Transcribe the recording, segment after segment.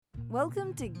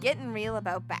Welcome to Getting Real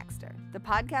About Baxter, the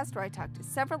podcast where I talk to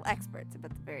several experts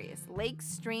about the various lakes,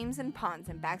 streams, and ponds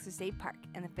in Baxter State Park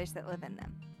and the fish that live in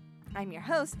them. I'm your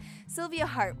host, Sylvia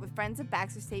Hart with Friends of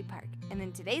Baxter State Park, and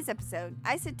in today's episode,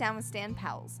 I sit down with Stan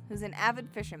Pauwels, who's an avid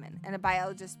fisherman and a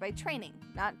biologist by training,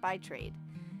 not by trade.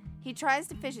 He tries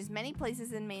to fish as many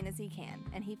places in Maine as he can,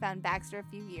 and he found Baxter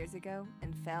a few years ago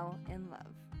and fell in love.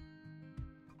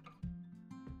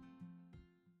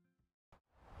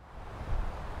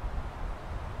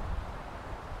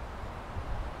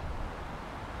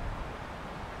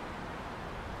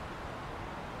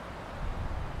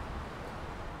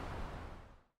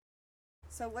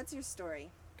 So what's your story?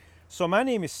 So my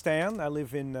name is Stan. I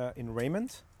live in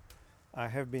Raymond. I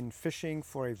have been fishing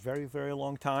for a very, very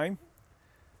long time.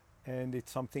 And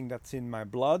it's something that's in my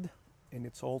blood. And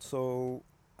it's also,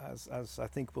 as I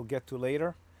think we'll get to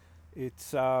later,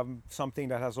 it's something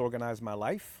that has organized my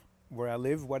life, where I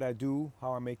live, what I do,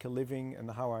 how I make a living,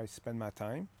 and how I spend my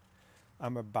time.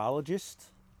 I'm a biologist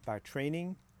by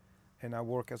training, and I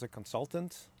work as a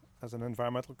consultant, as an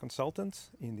environmental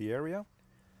consultant in the area.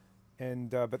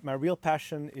 And but my real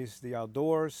passion is the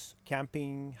outdoors,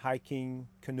 camping, hiking,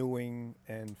 canoeing,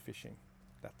 and fishing.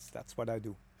 That's what I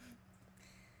do.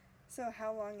 So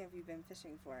how long have you been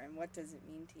fishing for, and what does it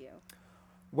mean to you?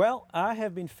 Well, I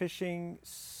have been fishing,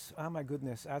 oh my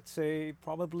goodness, I'd say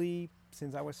probably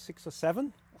since I was 6 or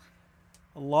 7.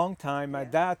 A long time. My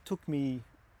dad took me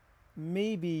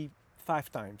maybe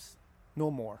 5 times,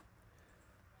 no more.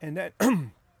 And then,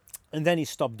 and then he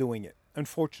stopped doing it,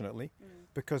 unfortunately.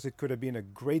 Because it could have been a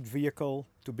great vehicle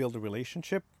to build a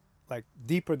relationship, like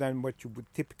deeper than what you would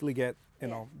typically get, you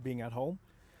know, being at home.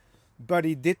 But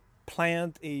it did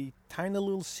plant a tiny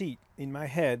little seed in my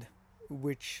head,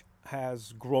 which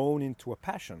has grown into a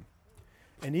passion.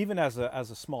 And even as a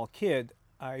small kid,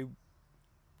 I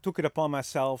took it upon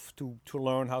myself to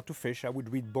learn how to fish. I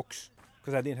would read books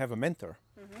because I didn't have a mentor.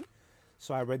 Mm-hmm.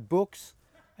 So I read books,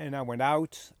 and I went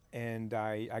out, and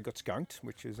I got skunked,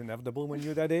 which is inevitable when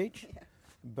you're that age.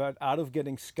 But out of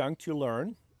getting skunked, you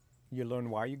learn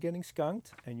why you're getting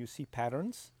skunked, and you see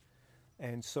patterns.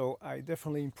 And so I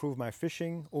definitely improved my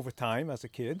fishing over time as a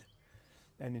kid.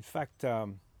 And in fact,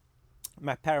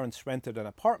 my parents rented an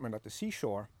apartment at the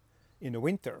seashore in the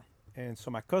winter. And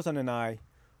so my cousin and I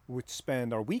would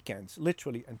spend our weekends,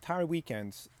 literally entire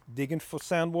weekends, digging for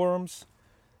sandworms,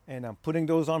 and I'm putting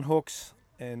those on hooks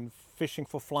and fishing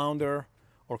for flounder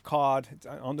or cod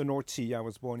on the North Sea. I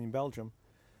was born in Belgium.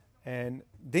 And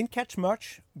didn't catch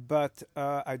much, but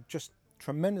I just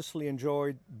tremendously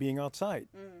enjoyed being outside,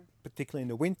 particularly in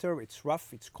the winter. It's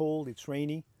rough, it's cold, it's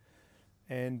rainy,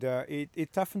 and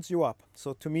it toughens you up.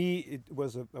 So to me, it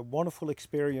was a wonderful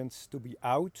experience to be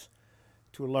out,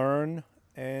 to learn,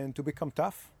 and to become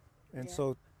tough. And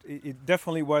so it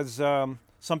definitely was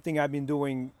something I've been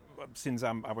doing since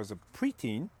I was a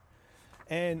preteen.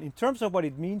 And in terms of what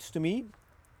it means to me,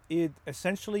 it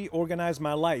essentially organized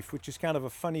my life, which is kind of a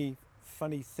funny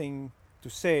thing to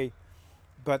say.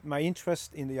 But my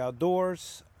interest in the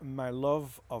outdoors, my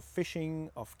love of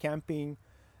fishing, of camping,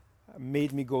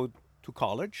 made me go to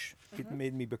college. Mm-hmm. It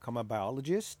made me become a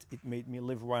biologist. It made me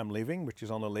live where I'm living, which is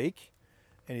on a lake.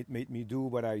 And it made me do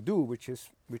what I do, which is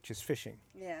fishing.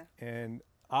 Yeah. And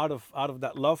out of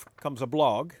that love comes a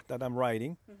blog that I'm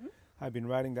writing. Mm-hmm. I've been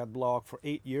writing that blog for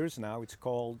 8 years now. It's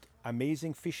called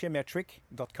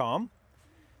amazingfishemetric.com.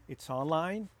 It's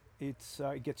online. It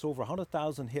gets over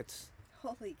 100,000 hits.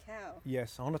 Holy cow!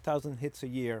 Yes, 100,000 hits a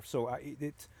year. So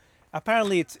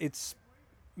apparently it's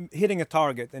hitting a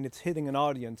target, and it's hitting an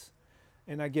audience.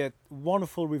 And I get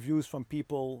wonderful reviews from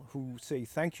people who say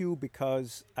thank you,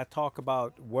 because I talk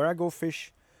about where I go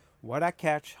fish, what I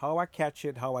catch, how I catch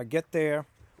it, how I get there,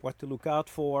 what to look out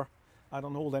for. I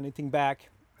don't hold anything back.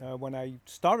 When I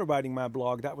started writing my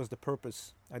blog, that was the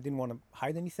purpose. I didn't want to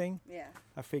hide anything. Yeah.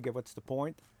 I figured, what's the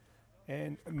point?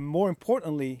 And more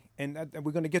importantly, and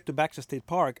we're going to get to Baxter State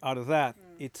Park out of that,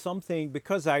 it's something,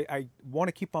 because I want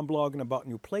to keep on blogging about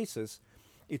new places,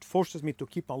 it forces me to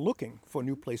keep on looking for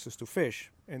new places to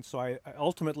fish. And so I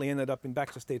ultimately ended up in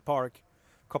Baxter State Park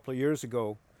a couple of years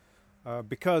ago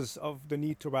because of the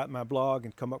need to write my blog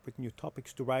and come up with new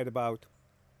topics to write about.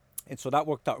 And so that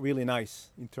worked out really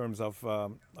nice in terms of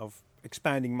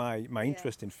expanding my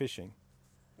interest in fishing.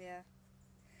 Yeah.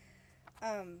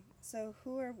 So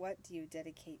who or what do you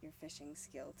dedicate your fishing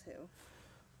skill to?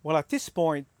 Well, at this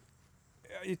point,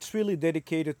 it's really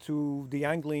dedicated to the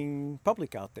angling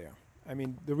public out there. I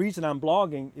mean, the reason I'm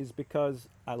blogging is because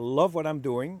I love what I'm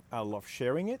doing. I love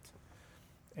sharing it.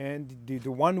 And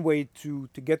the one way to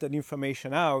get that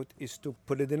information out is to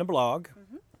put it in a blog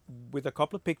with a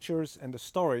couple of pictures and a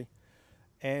story.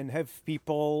 and have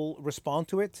people respond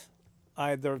to it,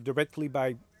 either directly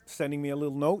by sending me a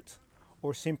little note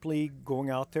or simply going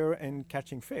out there and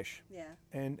catching fish Yeah.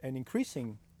 and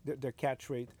increasing their catch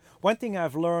rate. One thing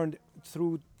I've learned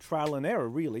through trial and error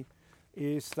really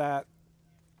is that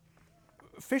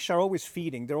fish are always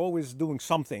feeding. They're always doing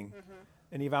something.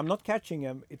 And if I'm not catching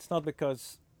them, it's not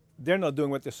because they're not doing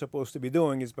what they're supposed to be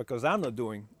doing. It's because I'm not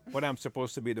doing what I'm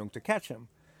supposed to be doing to catch them.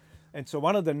 And so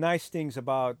one of the nice things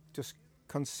about just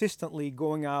consistently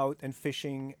going out and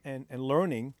fishing and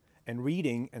learning and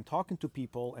reading and talking to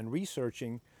people and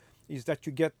researching is that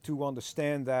you get to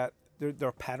understand that there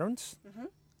are patterns.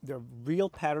 There are real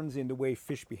patterns in the way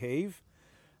fish behave.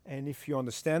 And if you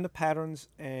understand the patterns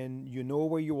and you know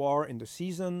where you are in the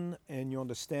season and you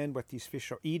understand what these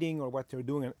fish are eating or what they're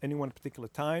doing at any one particular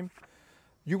time,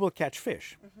 you will catch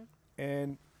fish.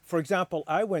 And for example,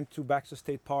 I went to Baxter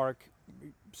State Park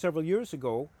several years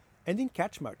ago and didn't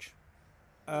catch much.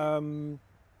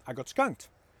 I got skunked.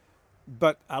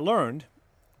 But I learned,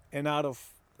 and out of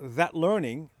that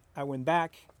learning, I went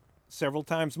back several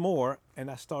times more and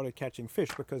I started catching fish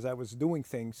because I was doing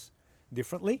things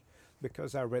differently,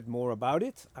 because I read more about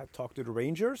it. I talked to the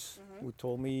rangers who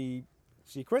told me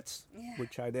secrets,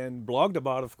 which I then blogged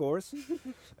about, of course.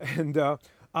 And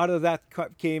out of that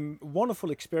came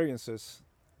wonderful experiences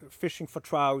fishing for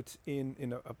trout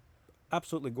in a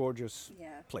absolutely gorgeous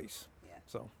place. Yeah.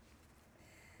 So,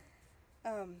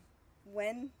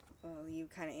 well, you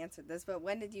kind of answered this, but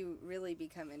when did you really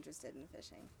become interested in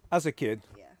fishing? as a kid,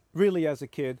 Yeah. really as a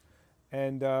kid.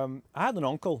 And I had an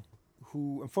uncle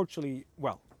who, unfortunately,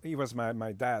 well, he was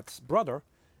my dad's brother,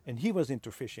 and he was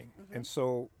into fishing. And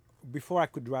so before I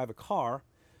could drive a car,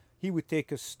 he would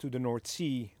take us to the North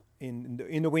Sea. In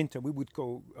the winter, we would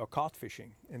go cod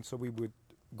fishing. And so we would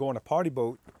go on a party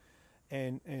boat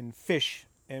and fish.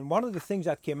 And one of the things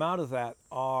that came out of that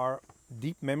are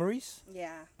deep memories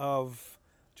Yeah. of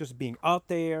just being out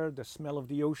there, the smell of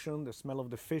the ocean, the smell of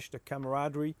the fish, the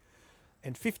camaraderie.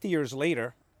 And 50 years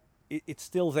later, it's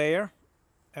still there.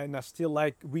 And I still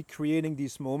like recreating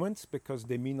these moments because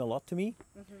they mean a lot to me.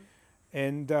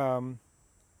 And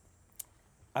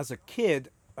as a kid,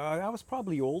 I was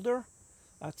probably older.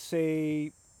 I'd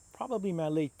say probably my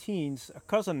late teens.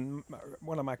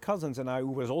 One of my cousins and I,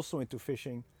 who was also into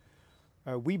fishing,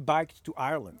 we biked to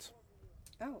Ireland.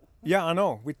 Oh. Yeah, I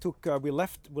know. We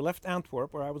left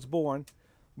Antwerp, where I was born.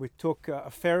 We took a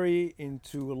ferry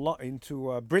into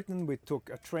Britain. We took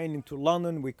a train into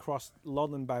London. We crossed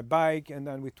London by bike, and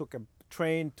then we took a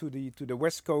train to the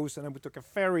west coast, and then we took a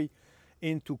ferry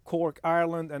into Cork,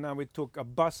 Ireland, and then we took a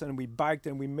bus and we biked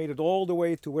and we made it all the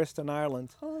way to Western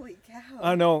Ireland. Holy cow.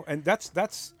 I know, and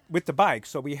that's with the bike.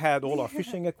 So we had all our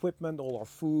fishing equipment, all our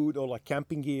food, all our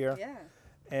camping gear. Yeah.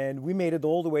 And we made it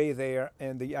all the way there,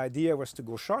 and the idea was to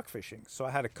go shark fishing. So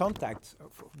I had a contact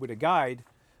with a guide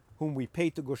whom we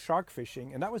paid to go shark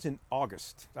fishing, and that was in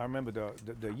August. I remember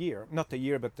the year, not the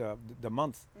year, but the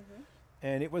month.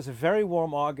 And it was a very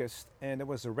warm August, and there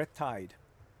was a red tide.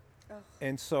 Oh.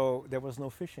 And so there was no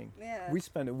fishing. Yeah. We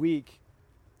spent a week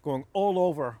going all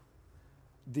over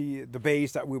the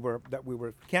bays that we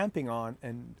were camping on,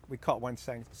 and we caught one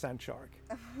sand shark.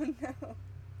 Oh no.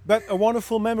 But a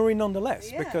wonderful memory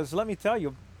nonetheless, Yeah. because let me tell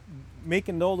you,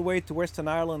 making it all the way to Western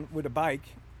Ireland with a bike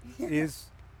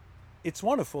it's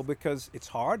wonderful because it's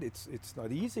hard. It's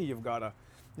not easy. You've got to,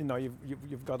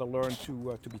 you've got to learn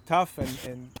to be tough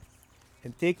and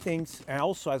take things. And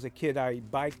also, as a kid, I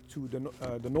biked to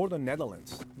the northern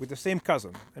Netherlands with the same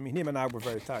cousin. I mean, him and I were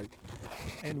very tight,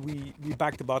 and we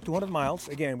biked about 200 miles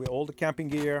again with all the camping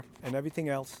gear and everything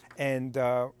else. And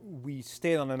we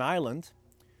stayed on an island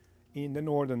in the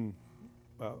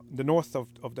north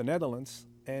of the Netherlands,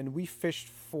 and we fished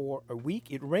for a week.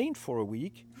 It rained for a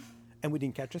week, and we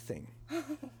didn't catch a thing.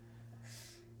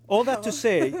 All that to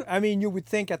say, I mean, you would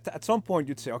think at some point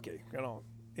you'd say, okay,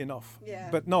 enough. Yeah.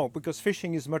 But no, because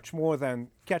fishing is much more than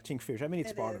catching fish. I mean,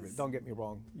 it's It part of is. it. Don't get me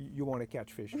wrong. You want to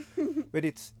catch fish, but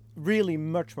it's really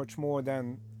much more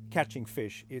than catching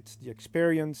fish. It's the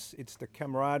experience. It's the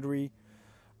camaraderie,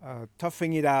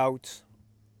 toughing it out,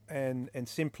 and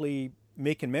simply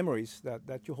making memories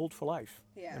that you hold for life.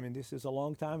 Yeah. I mean, this is a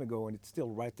long time ago, and it's still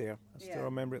right there. I still Yeah.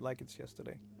 remember it like it's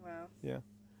yesterday. Wow. Yeah.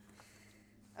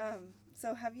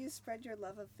 So have you spread your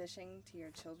love of fishing to your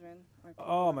children? Or people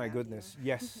Oh my around goodness, you?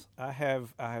 yes. I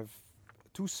have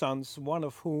two sons, one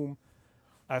of whom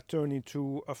I turned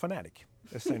into a fanatic,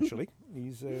 essentially.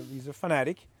 He's a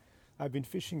fanatic. I've been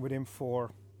fishing with him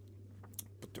for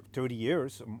 30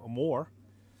 years or more,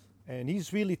 and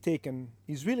he's really taken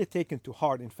to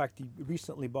heart. In fact, he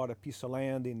recently bought a piece of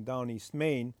land in down East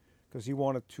Maine because he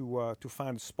wanted to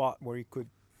find a spot where he could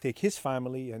take his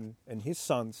family and his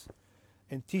sons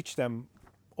and teach them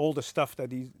all the stuff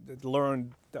that he that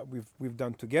learned that we've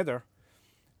done together.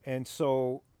 And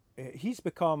so he's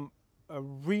become a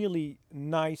really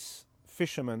nice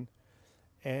fisherman.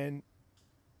 And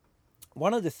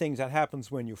one of the things that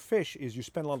happens when you fish is you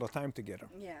spend a lot of time together,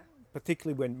 Yeah.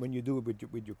 particularly when you do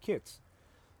it with your kids.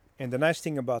 And the nice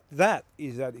thing about that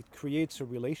is that it creates a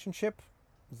relationship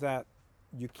that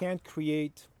you can't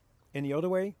create any other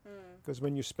way. Because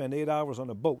when you spend 8 hours on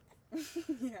a boat,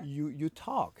 Yeah. you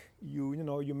talk,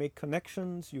 you make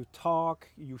connections, you talk,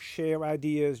 you share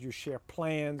ideas, you share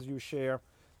plans, you share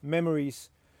memories.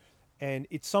 And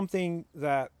it's something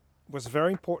that was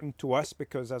very important to us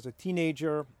because as a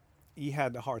teenager, he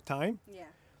had a hard time. Yeah.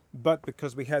 But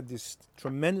because we had this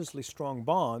tremendously strong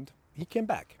bond, he came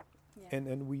back. Yeah.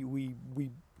 And we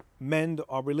mend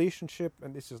our relationship.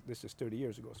 And this is 30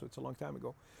 years ago, so it's a long time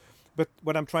ago. But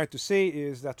what I'm trying to say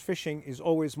is that fishing is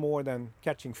always more than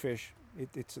catching fish.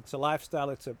 It's a lifestyle,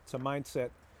 it's a mindset.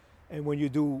 And when you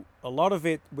do a lot of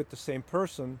it with the same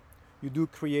person, you do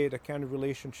create a kind of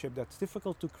relationship that's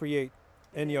difficult to create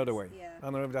any other way. Yeah. I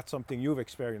don't know if that's something you've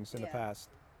experienced in the Yeah. past.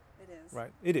 It is.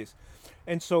 Right, it is.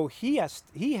 And so he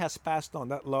has passed on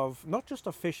that love, not just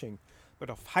of fishing, but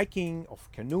of hiking, of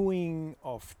canoeing,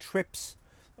 of trips,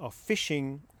 of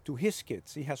fishing to his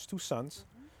kids. He has two sons.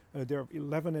 They're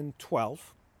 11 and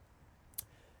 12.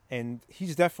 And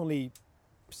he's definitely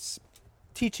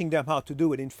teaching them how to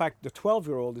do it. In fact, the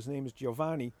 12-year-old, his name is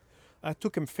Giovanni, I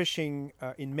took him fishing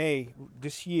in May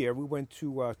this year. We went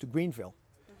to Greenville.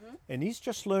 And he's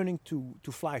just learning to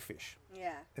fly fish.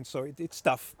 Yeah. And so it's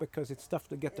tough because it's tough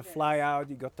to get the It fly is. out.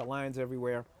 You got the lines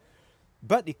everywhere.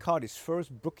 But he caught his first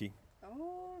brookie, Oh.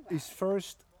 Wow. his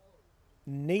first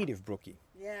native brookie,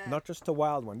 Yeah. not just a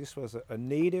wild one. This was a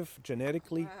native,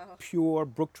 genetically Wow. pure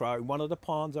brook trout in one of the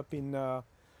ponds up in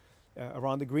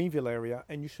around the Greenville area.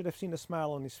 And you should have seen the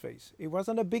smile on his face. It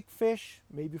wasn't a big fish,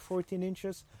 maybe 14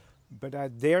 inches, but I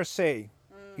dare say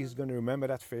he's going to remember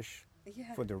that fish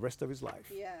Yeah. for the rest of his life.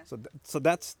 Yeah. So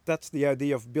that's the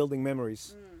idea of building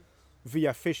memories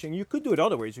via fishing. You could do it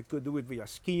other ways. You could do it via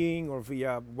skiing or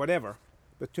via whatever.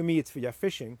 But to me, it's via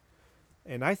fishing.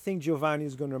 And I think Giovanni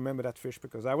is going to remember that fish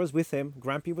because I was with him.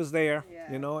 Grampy was there,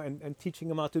 Yeah. and teaching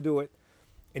him how to do it.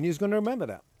 And he's going to remember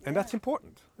that. And that's Yeah.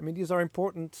 important. I mean, these are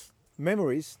important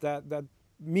memories that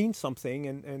mean something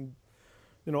and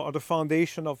are the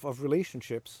foundation of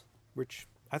relationships, which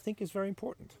I think is very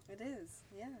important. It is.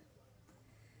 Yeah.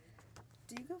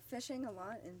 Do you go fishing a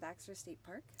lot in Baxter State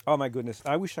Park? Oh my goodness,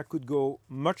 I wish I could go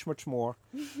much, much more.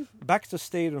 Baxter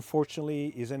State,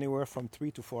 unfortunately, is anywhere from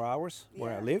 3 to 4 hours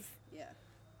where I Yeah. live Yeah.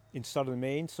 in southern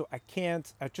Maine. So I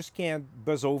just can't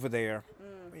buzz over there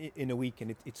in a week,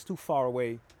 and it's too far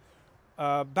away.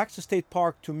 Baxter State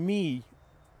Park, to me,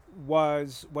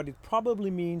 was what it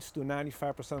probably means to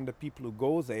 95% of the people who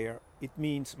go there. It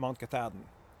means Mount Katahdin.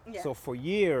 Yeah. So for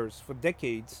years, for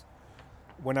decades,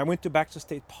 when I went to Baxter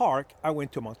State Park, I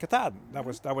went to Mount Katahdin. That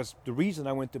was the reason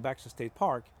I went to Baxter State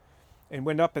Park, and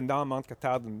went up and down Mount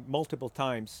Katahdin multiple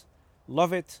times.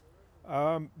 Love it,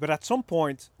 but at some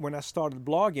point when I started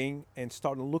blogging and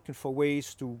started looking for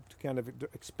ways to kind of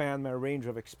expand my range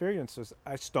of experiences,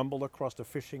 I stumbled across the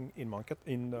fishing in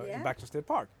in Yeah. Baxter State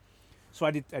Park. So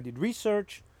I did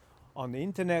research on the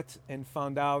internet and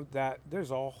found out that there's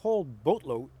a whole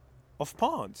boatload of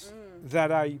ponds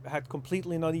that I had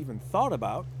completely not even thought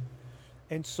about.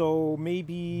 And so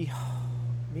maybe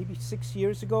 6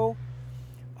 years ago,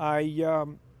 I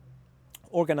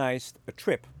organized a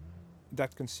trip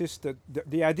that consisted,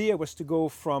 the idea was to go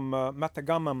from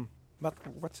Matagamam,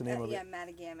 what's the name of Yeah, it?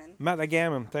 Matagamon.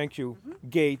 Matagamam, thank you,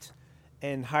 Gate,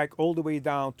 and hike all the way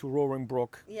down to Roaring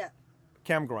Brook Yeah.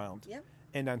 campground, Yep.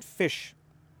 and then fish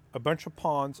a bunch of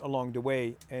ponds along the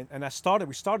way. And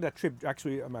we started that trip,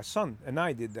 actually my son and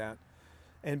I did that.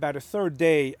 And by the third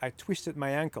day, I twisted my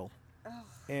ankle. Oh.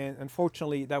 And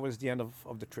unfortunately, that was the end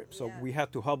of the trip. So Yeah. we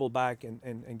had to hobble back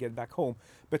and get back home.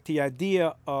 But the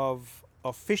idea of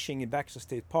fishing in Baxter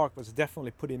State Park was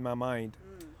definitely put in my mind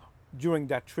during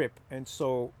that trip. And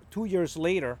so 2 years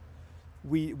later,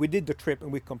 we did the trip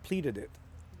and we completed it.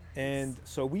 And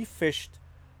so we fished,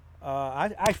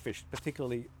 I fished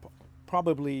particularly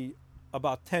probably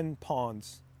about 10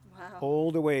 ponds Wow.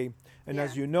 all the way. And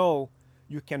as Yeah. you know,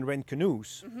 you can rent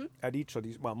canoes at each of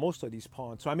these, most of these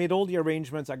ponds. So I made all the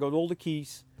arrangements. I got all the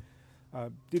keys,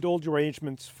 did all the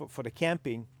arrangements for the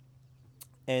camping,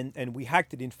 and we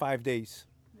hiked it in 5 days.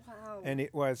 Wow. And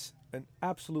it was an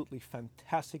absolutely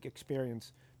fantastic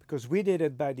experience because we did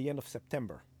it by the end of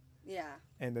September. Yeah.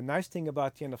 And the nice thing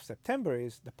about the end of September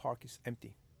is the park is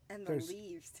empty. And And the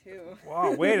leaves, too.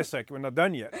 Wow, wait a second. We're not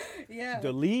done yet. Yeah.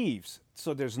 The leaves.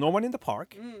 So there's no one in the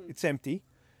park. It's empty.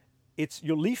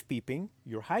 You're leaf peeping,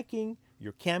 you're hiking,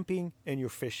 you're camping, and you're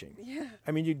fishing. Yeah.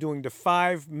 I mean, you're doing the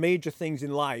 5 major things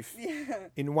in life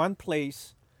in one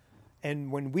place.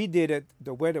 And when we did it,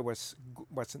 the weather was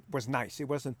nice. It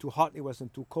wasn't too hot. It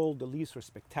wasn't too cold. The leaves were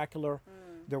spectacular.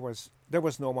 There was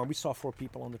no one. We saw 4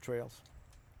 people on the trails.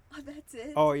 Oh, that's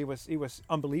it? Oh, it was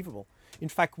unbelievable. In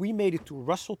fact, we made it to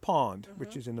Russell Pond,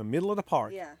 which is in the middle of the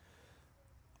park. Yeah.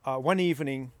 One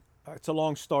evening, it's a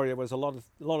long story. There was a lot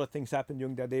of things happened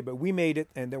during that day, but we made it,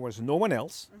 and there was no one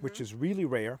else, which is really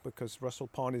rare because Russell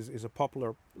Pond is a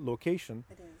popular location.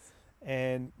 It is.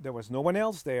 And there was no one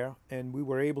else there, and we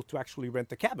were able to actually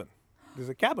rent a cabin. There's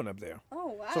a cabin up there.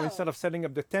 Oh, wow. So instead of setting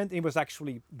up the tent, it was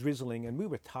actually drizzling, and we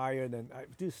were tired, and I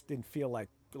just didn't feel like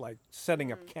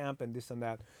setting up camp and this and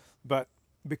that. But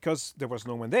because there was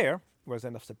no one there, it was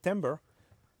end of September,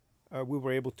 we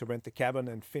were able to rent the cabin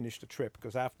and finish the trip.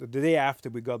 Because the day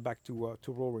after, we got back to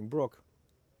Roaring Brook.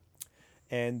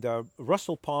 And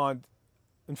Russell Pond,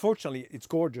 unfortunately, it's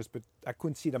gorgeous, but I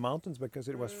couldn't see the mountains because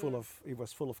it was full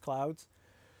of clouds.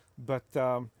 But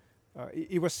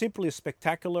it was simply a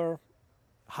spectacular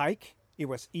hike. It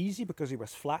was easy because it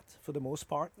was flat for the most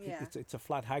part. Yeah. It's a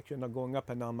flat hike. You're not going up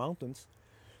and down mountains.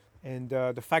 And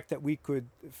the fact that we could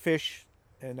fish,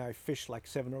 and I fished like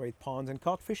 7 or 8 ponds and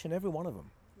caught fish in every one of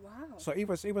them. Wow. So it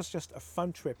was just a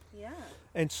fun trip. Yeah.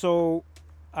 And so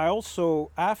I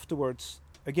also afterwards,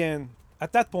 again,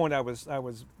 at that point I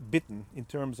was bitten in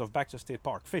terms of Baxter State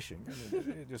Park fishing. I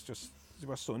mean, it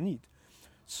was so neat.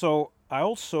 So I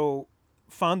also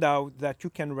found out that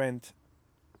you can rent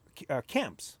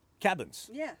cabins.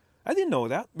 Yeah. I didn't know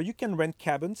that, but you can rent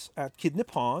cabins at Kidney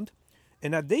Pond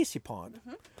and at Daisy Pond.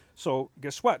 So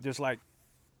guess what? There's like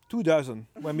 2 dozen.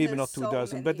 Well, maybe There's not 2 so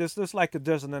dozen, but many. there's like 1.5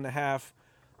 dozen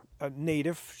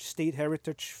native state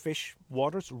heritage fish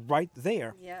waters right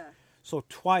there. Yeah. So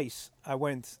twice I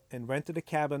went and rented a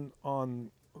cabin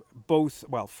on both,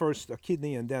 well, first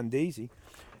Kidney and then Daisy,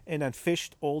 and then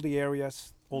fished all the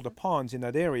areas, all the ponds in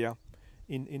that area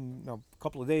in a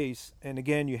couple of days. And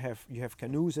again, you have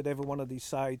canoes at every one of these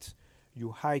sites.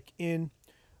 You hike in.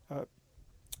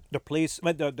 The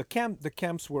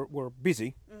camps were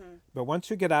busy, but once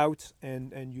you get out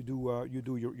and you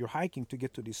do your hiking to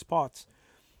get to these spots,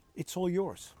 it's all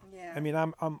yours. Yeah. I mean,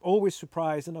 I'm always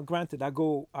surprised. And granted, I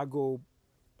go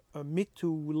mid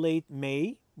to late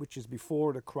May, which is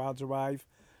before the crowds arrive,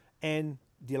 and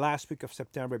the last week of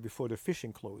September before the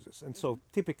fishing closes. And so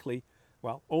typically,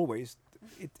 well, always,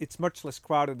 it's much less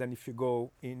crowded than if you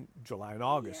go in July and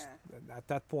August. Yeah. At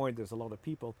that point, there's a lot of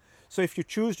people. So if you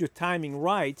choose your timing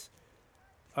right,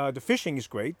 the fishing is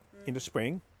great in the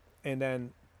spring and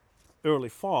then early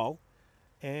fall,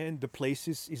 and the place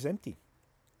is empty,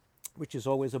 which is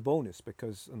always a bonus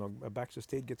because Baxter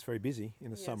State gets very busy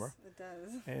in the summer. Yes,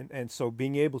 it does. And so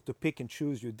being able to pick and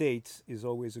choose your dates is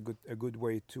always a good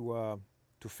way to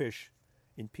fish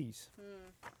in peace.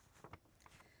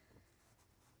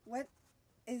 What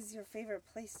is your favorite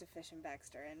place to fish in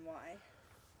Baxter and why?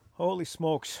 Holy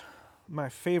smokes, my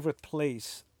favorite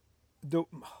place.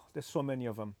 There's so many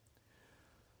of them.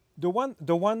 The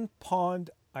one pond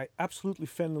I absolutely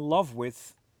fell in love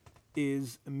with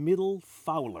is Middle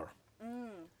Fowler.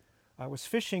 I was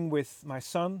fishing with my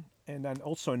son and then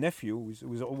also a nephew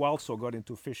who also got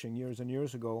into fishing years and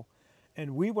years ago.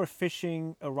 And we were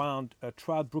fishing around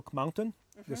Trout Brook Mountain.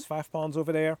 There's 5 ponds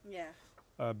over there. Yeah.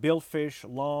 Billfish,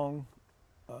 long,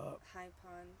 High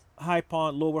high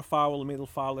pond, lower Fowler, middle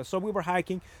Fowler. So we were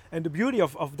hiking. And the beauty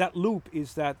of that loop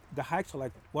is that the hikes are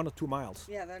like 1 or 2 miles.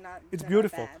 Yeah, they're not. It's they're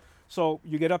beautiful. Not bad. So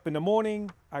you get up in the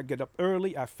morning. I get up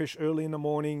early. I fish early in the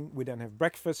morning. We then have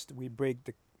breakfast. We break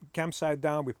the campsite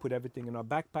down. We put everything in our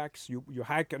backpacks. You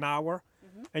hike an hour,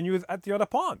 and you're at the other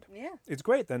pond. Yeah. It's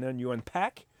great. And then you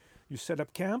unpack, you set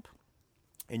up camp,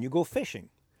 and you go fishing.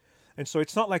 And so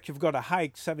it's not like you've got to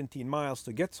hike 17 miles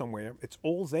to get somewhere. It's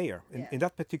all there in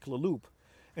that particular loop.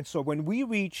 And so when we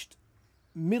reached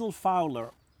Middle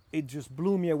Fowler, it just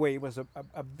blew me away. It was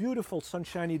a beautiful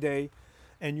sunshiny day.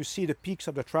 And you see the peaks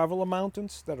of the Traveler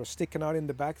Mountains that are sticking out in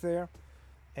the back there.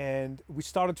 And we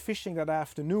started fishing that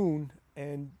afternoon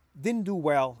and didn't do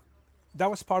well. That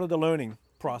was part of the learning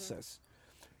process.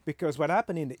 Because what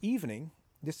happened in the evening,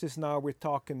 this is now, we're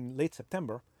talking late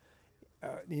September,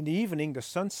 in the evening the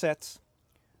sun sets,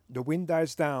 the wind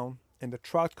dies down, and the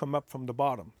trout come up from the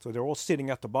bottom. So they're all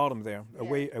sitting at the bottom there,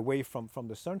 away from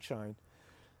the sunshine.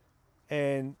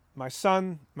 And my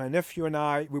son, my nephew, and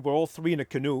I, we were all 3 in a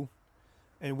canoe,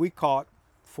 and we caught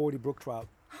 40 brook trout.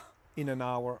 in an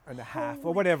hour and a half or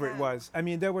Holy whatever it cow. was. I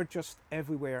mean, they were just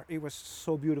everywhere. It was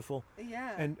so beautiful.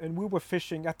 Yeah. And we were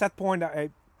fishing. At that point, I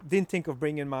didn't think of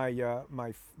bringing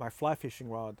my fly fishing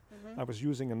rod. I was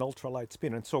using an ultralight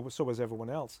spinner, and so was everyone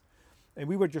else. And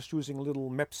we were just using little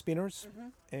MEP spinners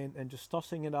and just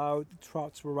tossing it out.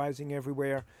 Trouts were rising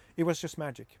everywhere. It was just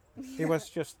magic. It was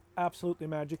just absolutely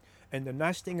magic. And the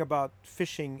nice thing about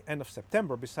fishing end of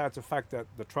September, besides the fact that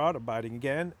the trout are biting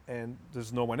again and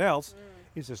there's no one else,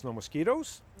 is there's no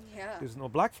mosquitoes, Yeah. there's no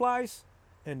black flies,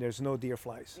 and there's no deer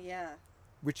flies, Yeah.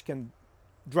 which can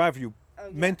drive you Oh,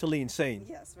 yeah. mentally insane.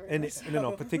 Yes, very And much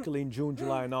so. particularly in June,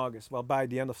 July, and August. Well, by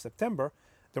the end of September,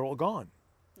 they're all gone.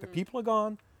 The people are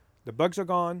gone, the bugs are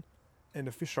gone, and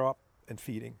the fish are up and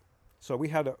feeding. So we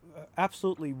had a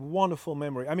absolutely wonderful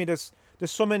memory. I mean, there's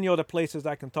so many other places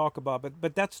I can talk about,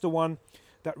 but that's the one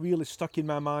that really stuck in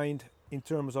my mind in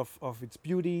terms of its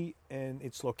beauty and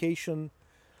its location,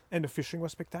 and the fishing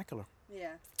was spectacular.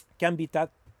 Yeah. Can't beat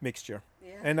that mixture.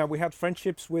 Yeah. And we had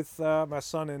friendships with my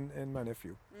son and my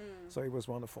nephew, so it was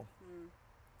wonderful.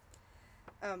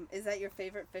 Is that your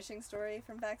favorite fishing story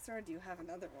from Baxter, or do you have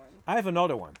another one? I have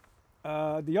another one.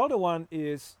 The other one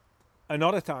is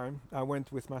another time I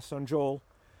went with my son Joel,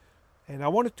 and I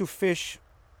wanted to fish,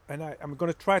 and I'm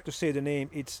going to try to say the name.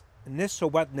 It's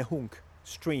Nesowatnehunk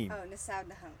Stream. Oh,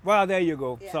 Nassau-Nahunk. Well, there you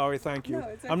go. Yeah. Sorry, thank you. No,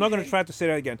 it's I'm not going okay. to try to say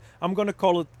that again. I'm going to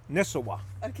call it Nesowa.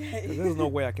 Okay. There's no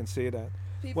way I can say that.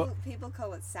 People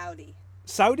call it Saudi.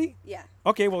 Saudi? Yeah.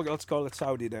 Okay, well, let's call it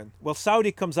Saudi then. Well,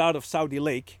 Saudi comes out of Saudi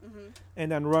Lake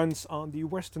and then runs on the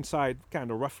western side,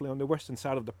 kind of roughly on the western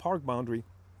side of the park boundary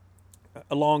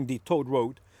along the Toad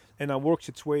Road, and then works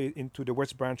its way into the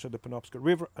west branch of the Penobscot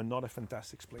River. Another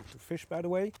fantastic place to fish, by the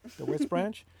way, the west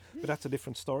branch, but that's a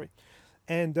different story.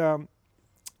 And I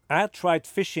had tried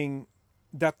fishing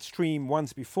that stream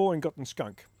once before and gotten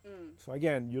skunk. So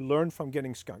again, you learn from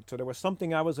getting skunked. So there was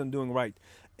something I wasn't doing right.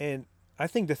 And I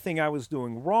think the thing I was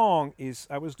doing wrong is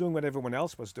I was doing what everyone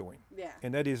else was doing. Yeah.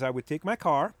 And that is I would take my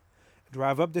car,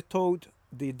 drive up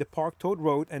the Park Toad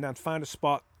Road, and then find a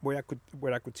spot where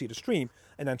I could see the stream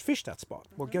and then fish that spot.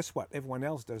 Well, guess what? Everyone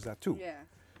else does that too. Yeah.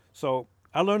 So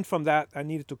I learned from that. I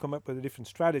needed to come up with a different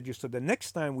strategy. So the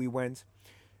next time we went,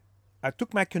 I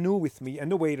took my canoe with me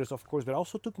and the waders, of course, but I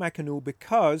also took my canoe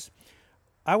because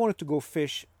I wanted to go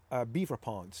fish beaver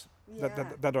ponds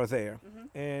that are there.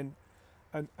 And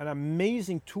an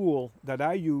amazing tool that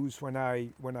I use when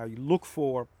I look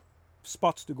for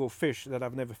spots to go fish that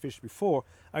I've never fished before,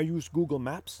 I use Google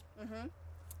Maps,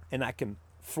 and I can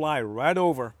fly right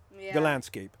over Yeah. the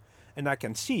landscape, and I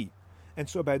can see. And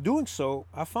so by doing so,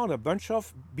 I found a bunch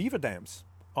of beaver dams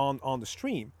on the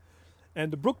stream,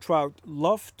 and the brook trout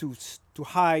love to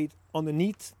hide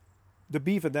underneath the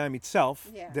beaver dam itself.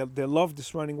 Yeah. They love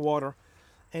this running water,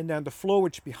 and then the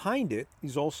flowage behind it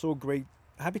is also great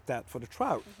habitat for the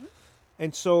trout.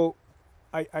 And so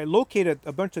I located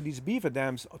a bunch of these beaver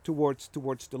dams towards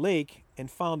the lake and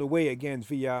found a way, again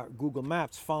via Google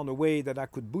Maps, found a way that I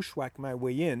could bushwhack my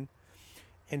way in.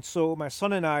 And so my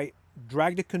son and I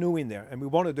dragged the canoe in there, and we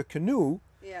wanted the canoe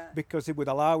Yeah. because it would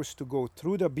allow us to go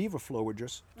through the beaver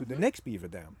flowages to the next beaver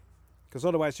dam, because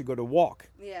otherwise you got to walk,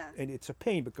 Yeah. and it's a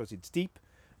pain because it's deep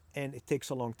and it takes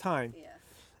a long time. Yeah.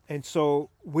 And so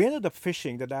we ended up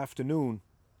fishing that afternoon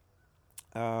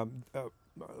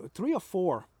 3 or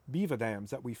 4 beaver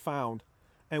dams that we found,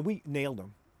 and we nailed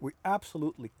them. We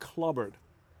absolutely clobbered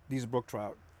these brook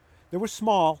trout. They were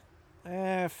small,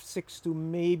 6 to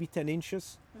maybe 10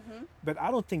 inches, but I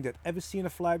don't think they'd ever seen a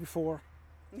fly before.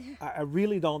 I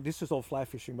really don't. This is all fly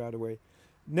fishing, by the way.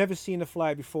 Never seen a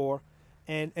fly before.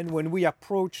 And when we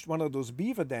approached one of those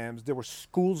beaver dams, there were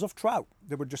schools of trout.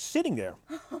 They were just sitting there.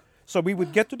 So we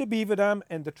would get to the beaver dam,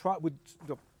 and the trout would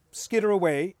skitter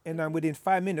away, and then within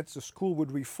 5 minutes, the school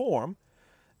would reform,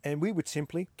 and we would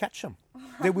simply catch them.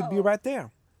 They would be right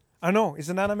there. I know,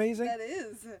 isn't that amazing? That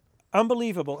is.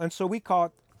 Unbelievable. And so we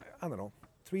caught, I don't know,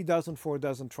 3 dozen, 4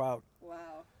 dozen trout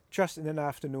Wow. just in an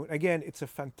afternoon. Again, it's a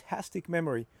fantastic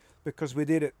memory because we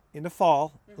did it in the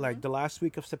fall, like the last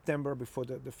week of September before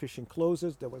the fishing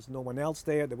closes. There was no one else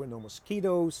there. There were no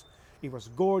mosquitoes. It was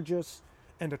gorgeous,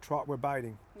 and the trout were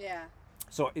biting. Yeah.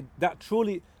 So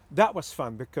that was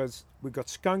fun because we got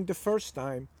skunked the first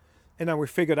time, and then we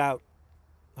figured out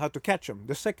how to catch them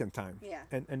the second time. Yeah.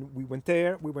 And we went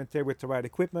there with the right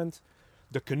equipment.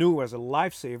 The canoe was a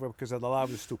lifesaver because it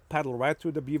allowed us to paddle right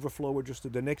through the beaver flowages to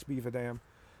the next beaver dam.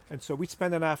 And so we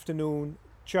spent an afternoon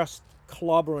just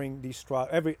clobbering these trout.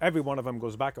 Every one of them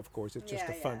goes back, of course. It's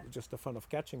just the fun of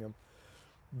catching them.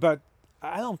 But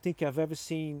I don't think I've ever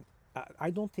seen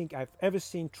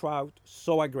trout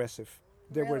so aggressive.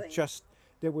 They were Really?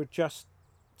 just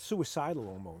suicidal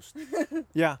almost.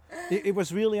 Yeah, it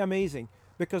was really amazing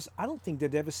because I don't think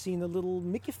they'd ever seen a little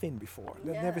Mickey fin before.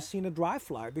 They'd Yeah. never seen a dry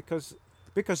fly because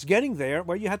getting there,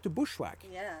 well, you had to bushwhack.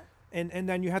 Yeah. And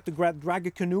then you had to drag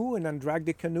a canoe and then drag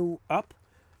the canoe up.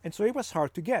 And so it was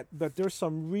hard to get. But there's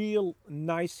some real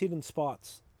nice hidden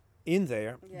spots in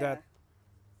there that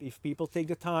if people take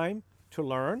the time to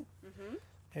learn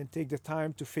and take the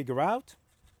time to figure out,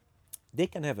 they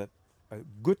can have a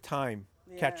good time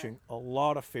catching a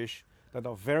lot of fish that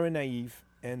are very naive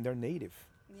and they're native.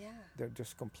 Yeah. They're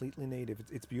just completely native.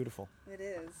 It's beautiful. It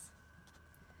is.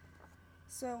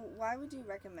 So why would you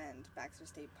recommend Baxter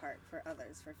State Park for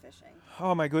others for fishing?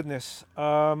 Oh my goodness.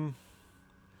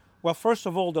 Well, first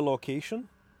of all, the location.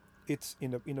 It's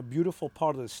in a beautiful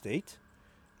part of the state.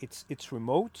 It's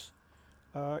remote.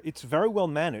 It's very well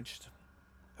managed.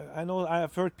 I know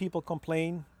I've heard people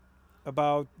complain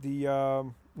about the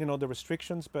the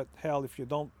restrictions, but hell, if you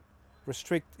don't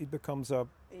restrict, it becomes a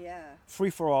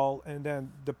free for all, and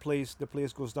then the place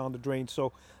goes down the drain.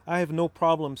 So I have no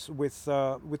problems with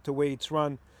the way it's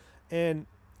run, and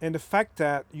the fact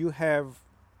that you have,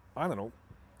 I don't know,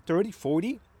 30,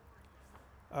 40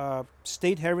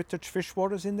 state heritage fish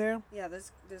waters in there. Yeah,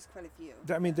 there's quite a few.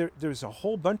 I mean, there's a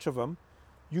whole bunch of them.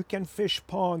 You can fish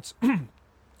ponds,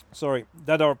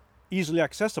 that are easily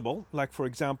accessible. Like for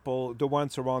example, the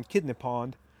ones around Kidney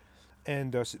Pond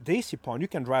and Daisy Pond. You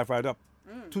can drive right up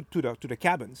to the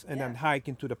cabins and then hike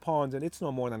into the ponds, and it's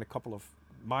no more than a couple of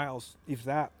miles, if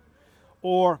that.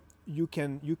 Or you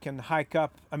can hike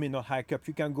up. I mean, not hike up.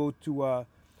 You can go to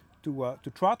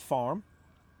Trout Farm.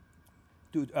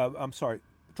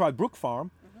 Trout Brook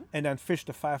Farm, and then fish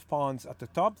the 5 ponds at the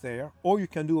top there. Or you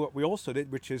can do what we also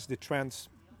did, which is the Trans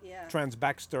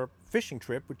Baxter fishing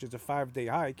trip, which is a 5-day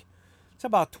hike. It's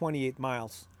about 28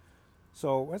 miles.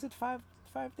 So was it 5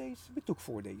 days? We took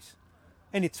 4 days,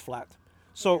 and it's flat.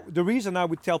 So the reason I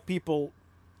would tell people,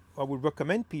 I would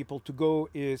recommend people to go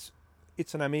is,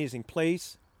 it's an amazing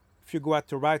place. If you go at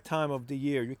the right time of the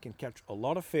year, you can catch a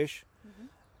lot of fish.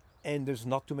 And there's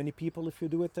not too many people if you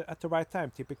do it at the right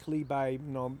time. Typically by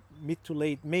mid to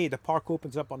late May, the park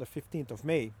opens up on the 15th of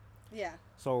May. Yeah.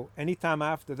 So anytime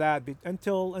after that,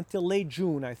 until late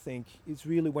June, I think, is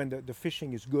really when the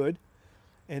fishing is good.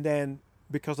 And then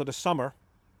because of the summer,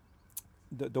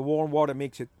 the warm water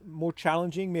makes it more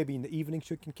challenging. Maybe in the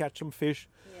evenings you can catch some fish.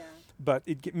 Yeah. But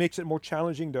it makes it more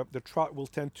challenging. The trout will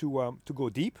tend to go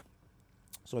deep.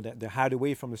 So that they hide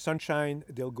away from the sunshine.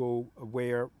 They'll go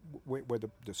where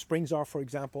the springs are, for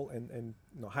example, and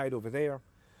hide over there.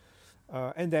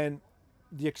 And then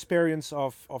the experience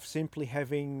of simply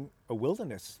having a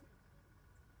wilderness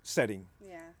setting.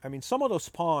 Yeah. I mean, some of those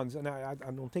ponds, and I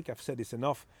don't think I've said this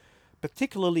enough,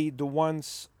 particularly the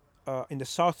ones in the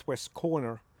southwest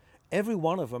corner, every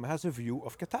one of them has a view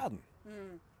of Katahdin.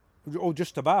 Or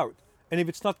just about. And if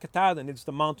it's not Katahdin, it's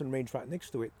the mountain range right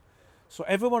next to it. So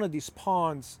every one of these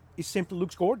ponds, it simply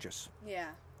looks gorgeous. Yeah.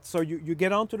 So you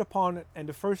get onto the pond, and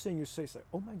the first thing you say is like,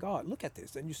 oh my God, look at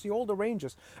this. And you see all the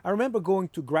ranges. I remember going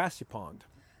to Grassy Pond.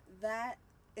 That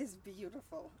is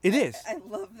beautiful. It is. I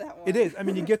love that one. It is. I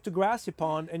mean, you get to Grassy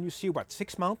Pond, and you see,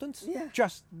 6 mountains? Yeah.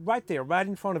 Just right there, right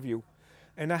in front of you.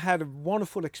 And I had a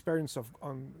wonderful experience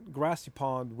on Grassy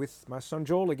Pond with my son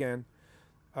Joel again.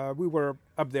 We were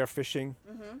up there fishing,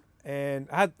 and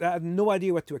I had no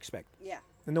idea what to expect. Yeah.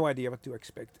 No idea what to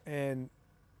expect. And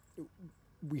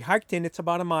we hiked in. It's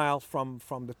about a mile from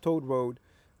the Toad Road,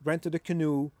 rented a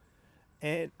canoe,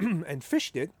 and and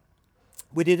fished it.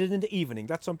 We did it in the evening.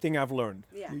 That's something I've learned.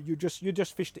 Yeah. You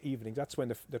just fish the evening. That's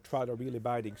when the trout are really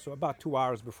biting. So about 2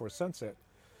 hours before sunset.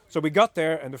 So we got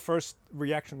there, and the first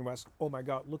reaction was, oh my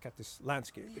God, look at this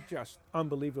landscape. It's just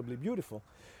unbelievably beautiful.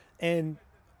 And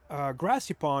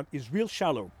Grassy Pond is real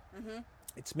shallow.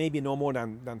 It's maybe no more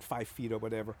than 5 feet or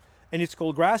whatever. And it's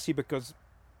called grassy because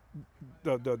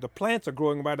the plants are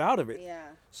growing right out of it. Yeah.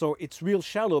 So it's real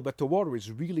shallow, but the water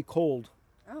is really cold.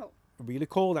 Oh. Really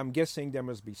cold. I'm guessing there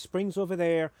must be springs over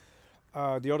there.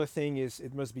 The other thing is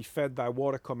it must be fed by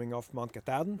water coming off Mount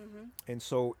Katahdin. And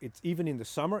so it's even in the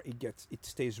summer it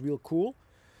stays real cool.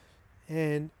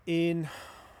 And in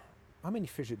how many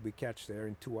fish did we catch there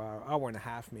in 2 hours? Hour and a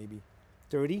half maybe.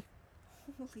 30?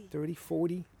 Holy. 30,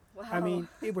 40. Wow. I mean,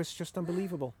 it was just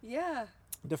unbelievable. Yeah.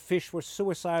 The fish were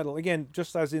suicidal. Again,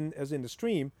 just as in the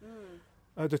stream,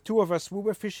 the two of us, we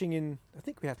were fishing in, I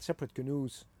think we had separate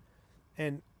canoes.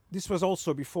 And this was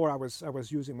also before I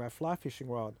was using my fly fishing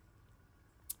rod.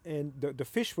 And the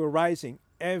fish were rising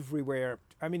everywhere.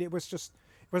 I mean, it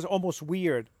was almost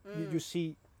weird. You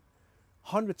see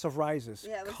hundreds of rises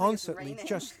Yeah, it looks like it's constantly.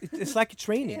 raining. It's like it's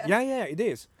raining. Yeah, it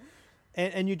is.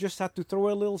 and you just have to throw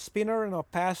a little spinner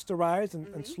and pass the rise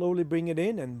and slowly bring it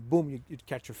in, and boom, you'd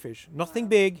catch a fish. Nothing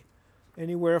big,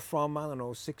 anywhere from, I don't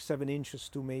know, 6, 7 inches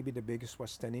to maybe the biggest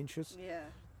was 10 inches. Yeah.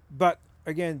 But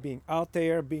again, being out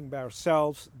there, being by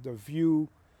ourselves, the view.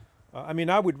 I mean,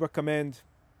 I would recommend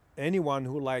anyone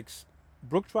who likes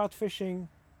brook trout fishing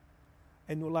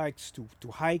and who likes to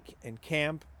hike and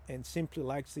camp and simply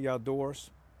likes the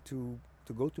outdoors to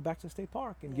go to Baxter State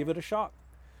Park and give it a shot.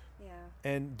 Yeah.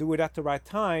 And do it at the right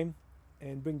time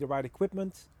and bring the right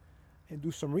equipment and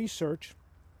do some research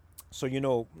so you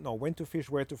know when to fish,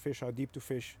 where to fish, how deep to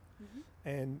fish,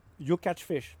 and you'll catch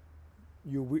fish.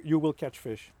 You will catch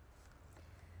fish.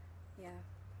 Yeah.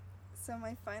 So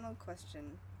my final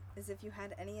question is, if you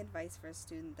had any advice for a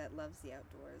student that loves the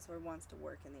outdoors or wants to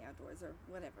work in the outdoors or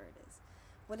whatever it is,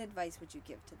 what advice would you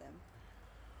give to them?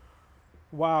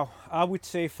 Wow, I would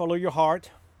say follow your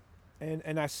heart.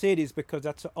 And I say this because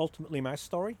that's ultimately my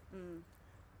story.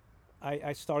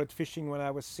 I started fishing when I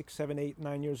was 6, 7, 8,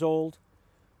 9 years old.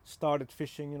 Started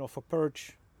fishing, for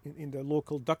perch in the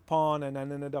local duck pond, and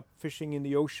then ended up fishing in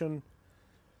the ocean.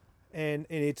 And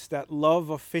it's that love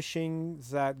of fishing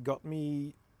that got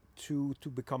me to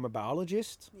become a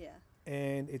biologist. Yeah.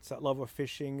 And it's that love of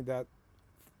fishing that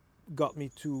got me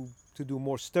to do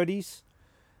more studies.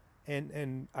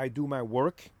 And I do my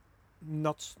work,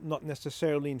 not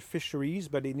necessarily in fisheries,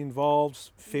 but it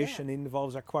involves fish and it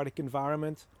involves aquatic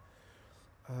environment.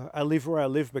 I live where I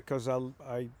live because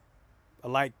I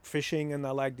like fishing and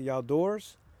I like the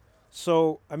outdoors.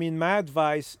 So, I mean, my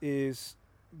advice is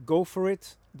go for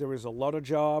it. There is a lot of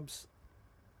jobs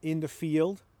in the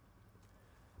field.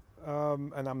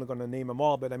 And I'm not going to name them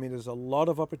all, but I mean, there's a lot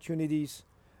of opportunities,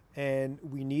 and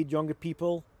we need younger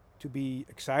people to be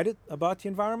excited about the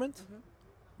environment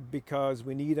because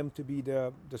we need them to be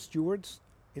the stewards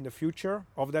in the future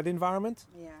of that environment.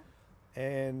 Yeah.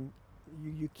 And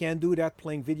you can't do that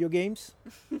playing video games.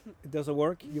 It doesn't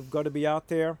work. You've got to be out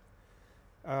there,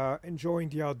 enjoying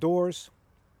the outdoors,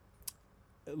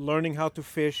 learning how to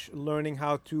fish, learning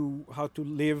how to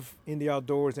live in the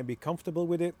outdoors and be comfortable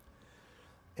with it.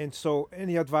 And so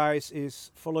any advice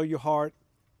is follow your heart,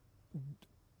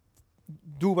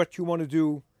 do what you want to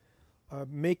do,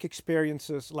 make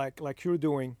experiences like you're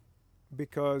doing,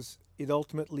 because it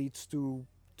ultimately leads to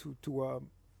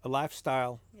a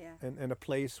lifestyle and a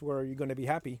place where you're going to be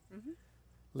happy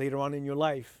later on in your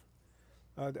life.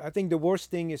 I think the worst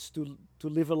thing is to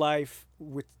live a life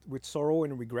with sorrow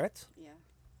and regret. Yeah.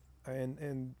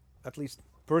 And at least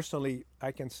personally,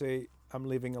 I can say I'm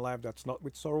living a life that's not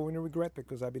with sorrow and regret,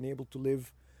 because I've been able to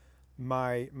live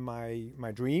my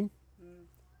dream.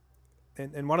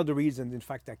 And one of the reasons, in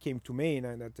fact, I came to Maine,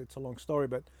 and it's a long story,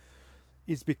 but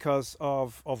it's because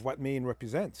of what Maine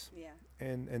represents. Yeah.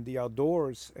 And the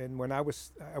outdoors. And when I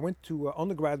went to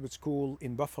undergraduate school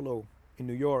in Buffalo, in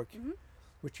New York,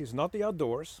 which is not the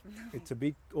outdoors. It's a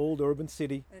big old urban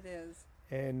city. It is.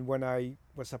 And when I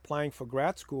was applying for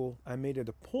grad school, I made it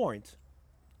a point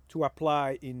to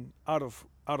apply in out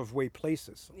of way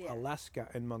places, Alaska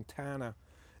and Montana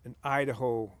and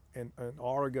Idaho and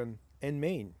Oregon and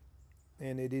Maine.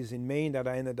 And it is in Maine that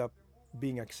I ended up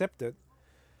being accepted.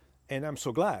 And I'm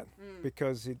so glad,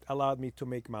 because it allowed me to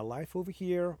make my life over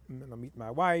here. And I meet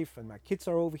my wife, and my kids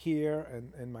are over here,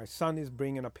 and my son is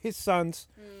bringing up his sons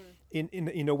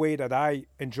in a way that I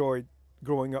enjoyed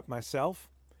growing up myself.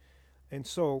 And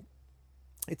so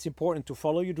it's important to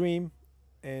follow your dream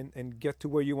and get to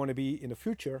where you want to be in the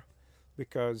future,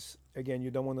 because, again,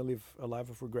 you don't want to live a life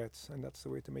of regrets, and that's the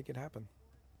way to make it happen.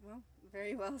 Well,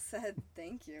 very well said.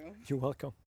 Thank you. You're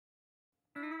welcome.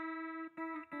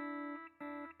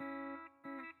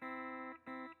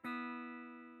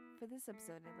 For this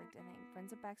episode, I'd like to thank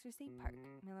Friends of Baxter State Park,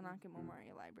 Millinocket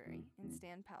Memorial Library, and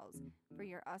Stan Pauwels for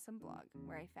your awesome blog,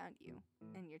 Where I Found You,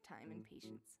 and your time and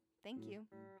patience. Thank you.